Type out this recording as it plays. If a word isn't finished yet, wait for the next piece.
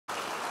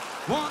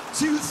1,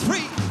 2, 3.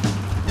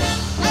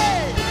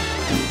 Hey!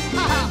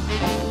 Ha-ha!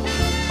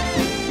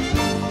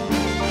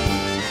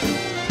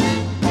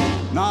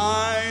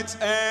 Night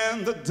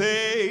and the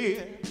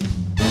day,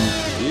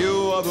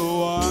 you are the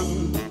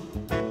one.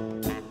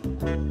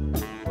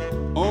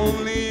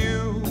 Only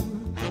you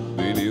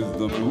beneath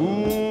the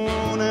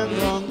moon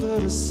and under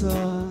the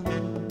sun.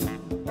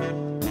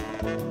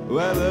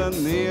 Whether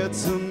near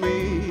to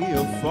me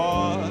or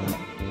far,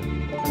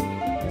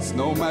 it's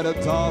no matter,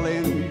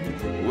 darling,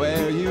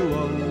 where you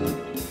are.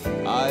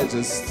 I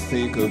just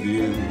think of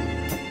you,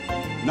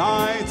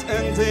 night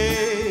and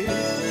day,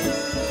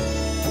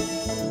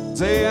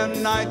 day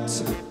and night.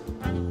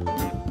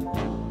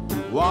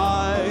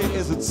 Why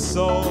is it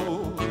so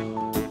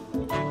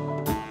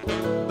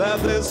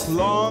that this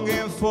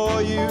longing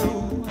for you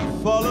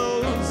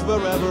follows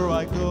wherever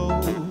I go?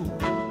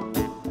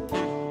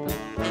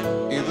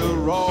 In the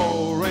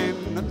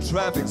roaring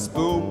traffic's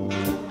boom,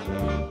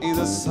 in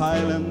the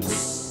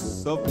silence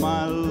of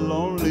my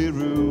lonely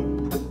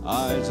room,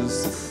 I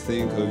just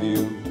think of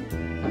you,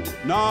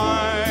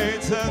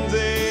 night and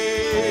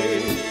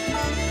day,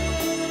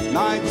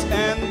 night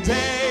and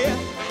day.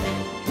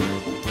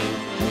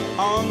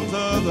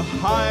 Under the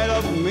height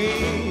of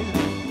me,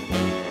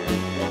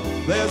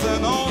 there's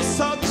an oh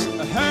such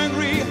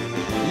hungry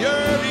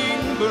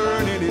yearning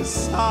burning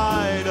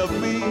inside of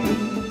me.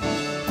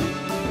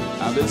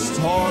 And this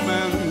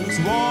torment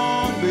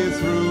won't be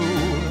through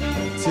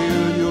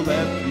till you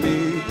let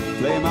me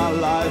play my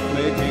life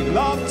making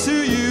love to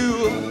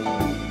you,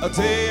 a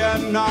day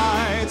and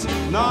night,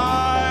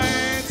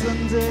 night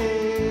and day.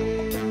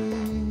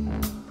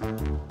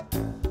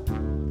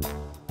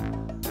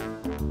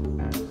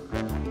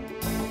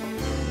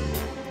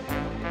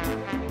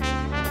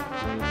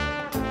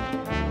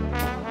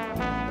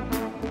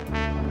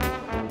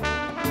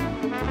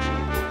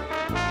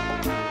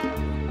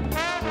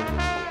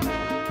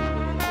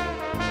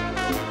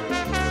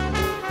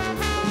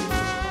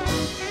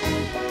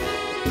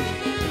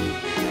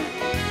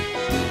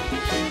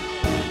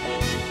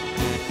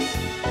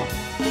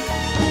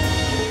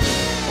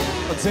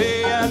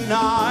 Day and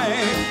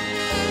night,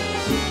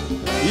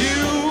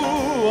 you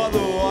are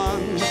the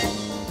one.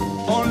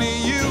 Only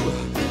you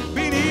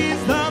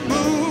beneath the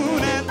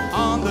moon and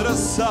under the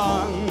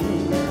sun.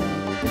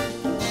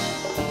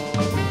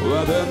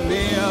 Whether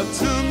near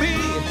to me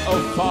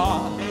or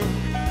far,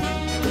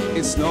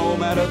 it's no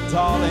matter,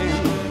 darling,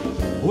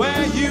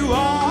 where you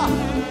are.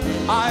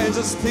 I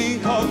just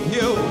think of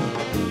you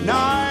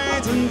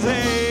night and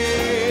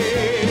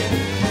day,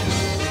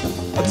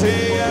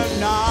 day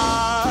and night.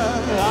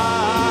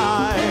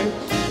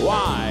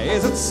 Why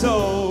is it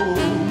so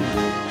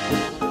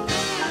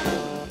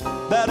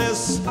that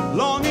this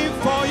longing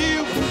for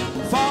you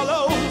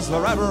follows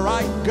wherever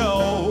I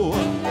go?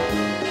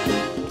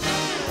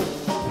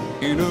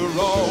 In a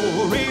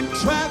roaring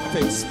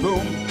traffic's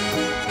boom,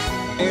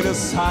 in the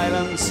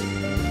silence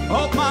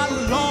of my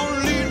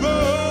lonely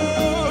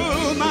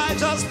room, I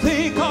just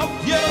think of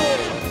you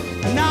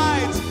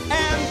night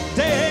and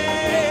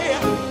day,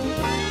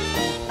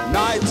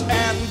 night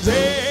and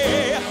day.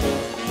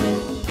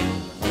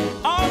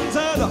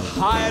 The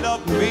height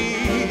of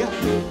me,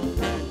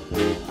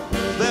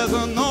 there's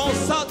no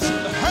such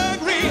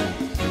hungry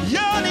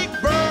yearning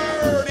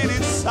burning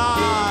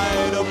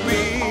inside of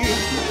me.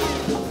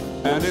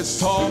 And its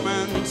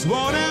torment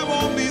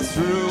won't be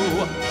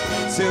through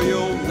till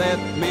you let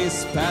me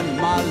spend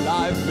my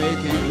life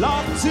making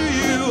love to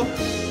you,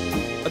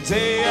 a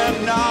day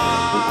and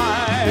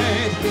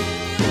night.